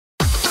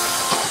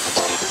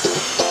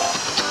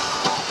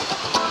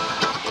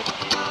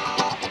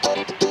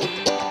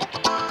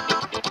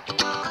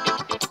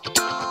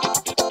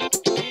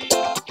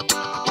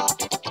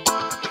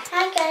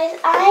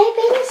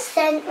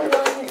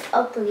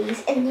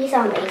these, and these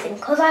are amazing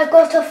because I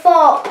got a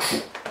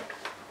fox.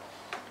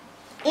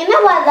 You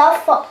know I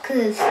love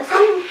foxes.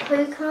 Some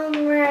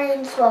Pokemon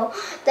range, well,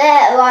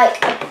 they're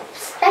like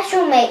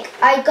special make.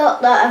 I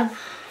got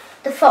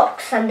the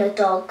fox and the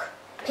dog,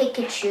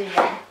 Pikachu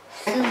there.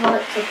 This is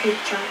like a big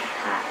giant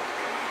pack.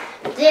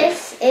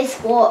 This is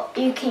what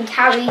you can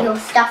carry your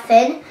stuff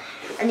in,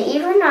 and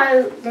even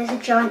though there's a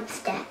giant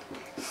step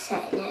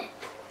set in it,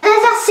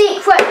 there's a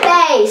secret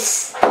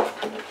base.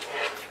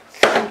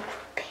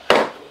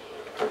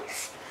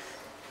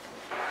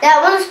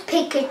 That one's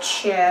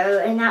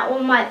Pikachu, and that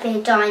one might be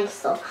a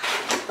dinosaur.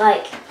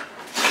 Like,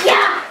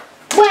 yeah!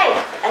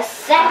 Wait a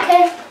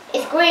second.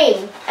 It's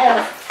green.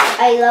 Oh,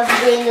 I love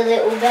green a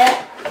little bit.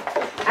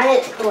 And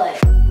it's blue.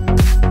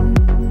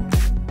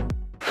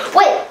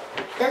 Wait,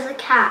 there's a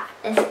cat.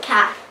 There's a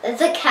cat.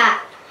 There's a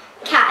cat.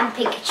 Cat and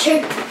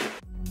Pikachu.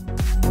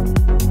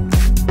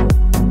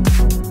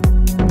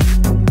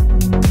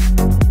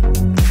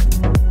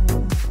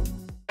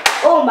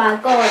 Oh my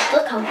god,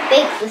 look how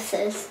big this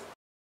is.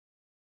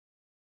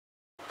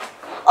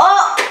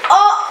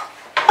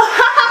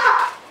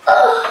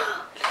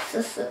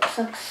 This looks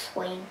like a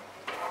swing.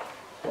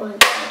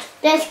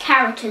 There's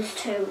characters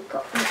too. We've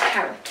got the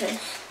characters.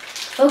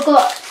 We've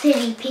got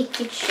silly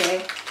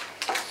Pikachu.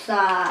 So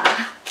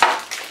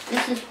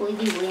this is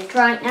really weird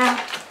right now.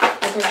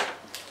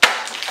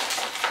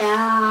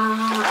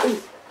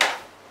 Ooh.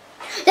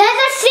 There's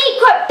a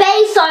secret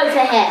base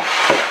over here.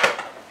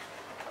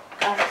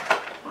 Oh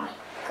my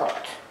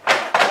god.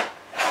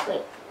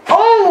 Wait.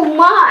 Oh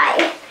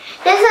my!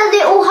 There's a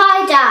little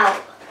hideout.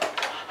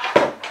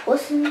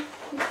 What's in?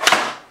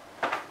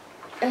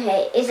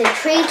 Okay, it's a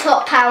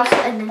treetop house,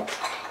 and then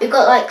you've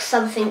got like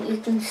something you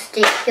can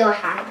stick your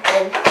hand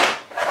in.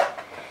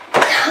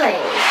 Okay,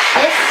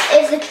 this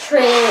is a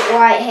tree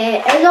right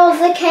here, and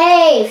there's a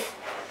cave.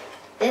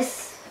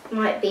 This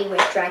might be where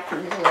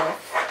dragons live.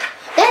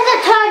 There's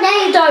a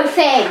tornado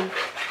thing.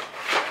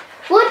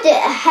 What the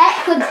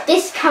heck would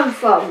this come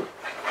from?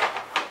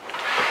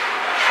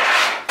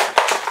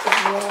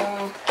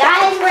 Yeah.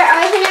 Guys, we're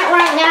opening it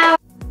right now.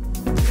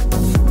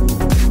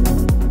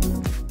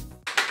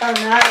 Oh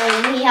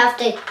no, we have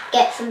to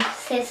get some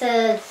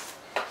scissors.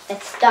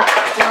 It's stuck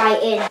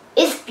right in.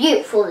 It's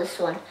beautiful, this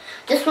one.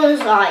 This one's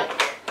like,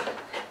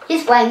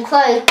 he's wearing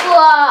clothes.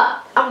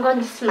 Whoa, I'm going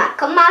to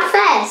smack on my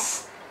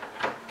face.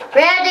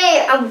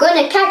 Ready? I'm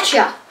going to catch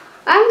you.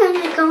 I'm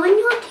going to go on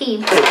your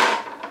team.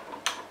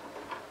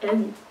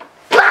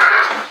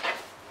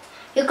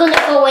 You're going to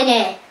go in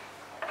here.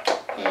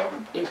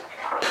 This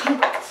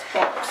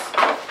box.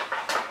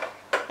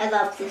 I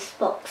love this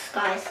box,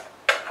 guys.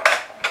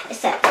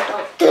 Except the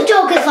dog. The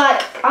dog is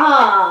like,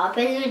 but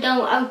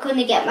I'm going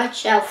to get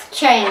myself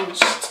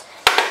changed.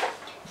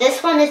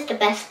 This one is the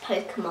best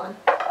Pokemon.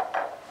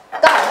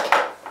 Go!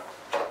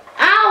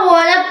 I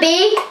want to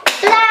be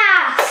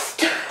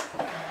last!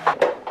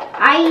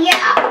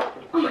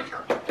 Oh my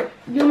god.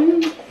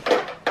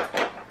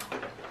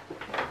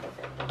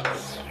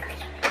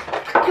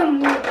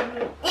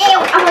 Ew,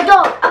 I'm a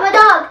dog. I'm a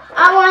dog. I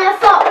want a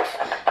fox.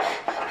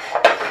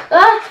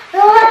 No.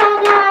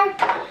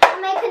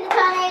 I'm making a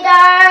tornado.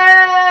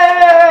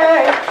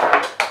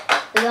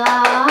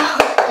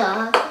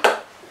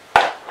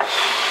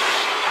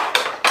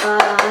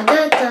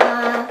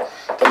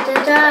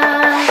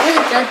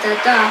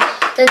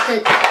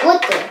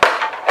 What the?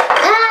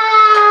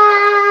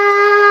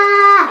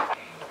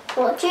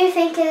 What do you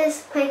think of this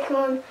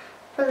Pokemon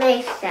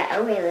playset? I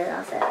really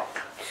love it.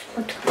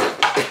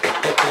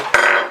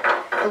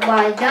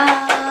 Why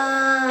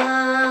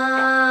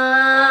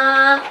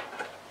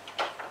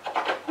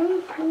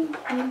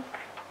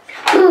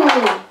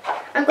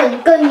I'm going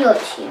to gun your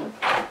team.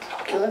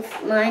 Because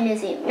mine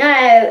isn't. No,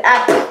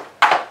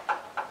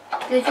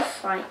 you're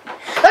just like.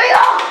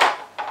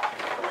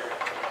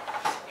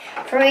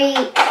 3,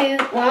 2,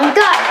 1,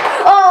 go!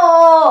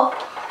 Oh!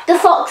 The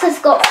fox has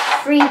got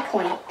 3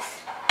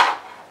 points.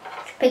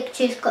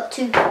 Pikachu's got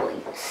 2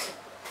 points.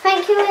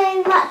 Thank you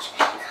very much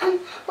for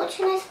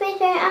watching this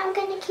video. I'm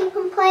going to keep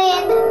on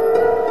playing.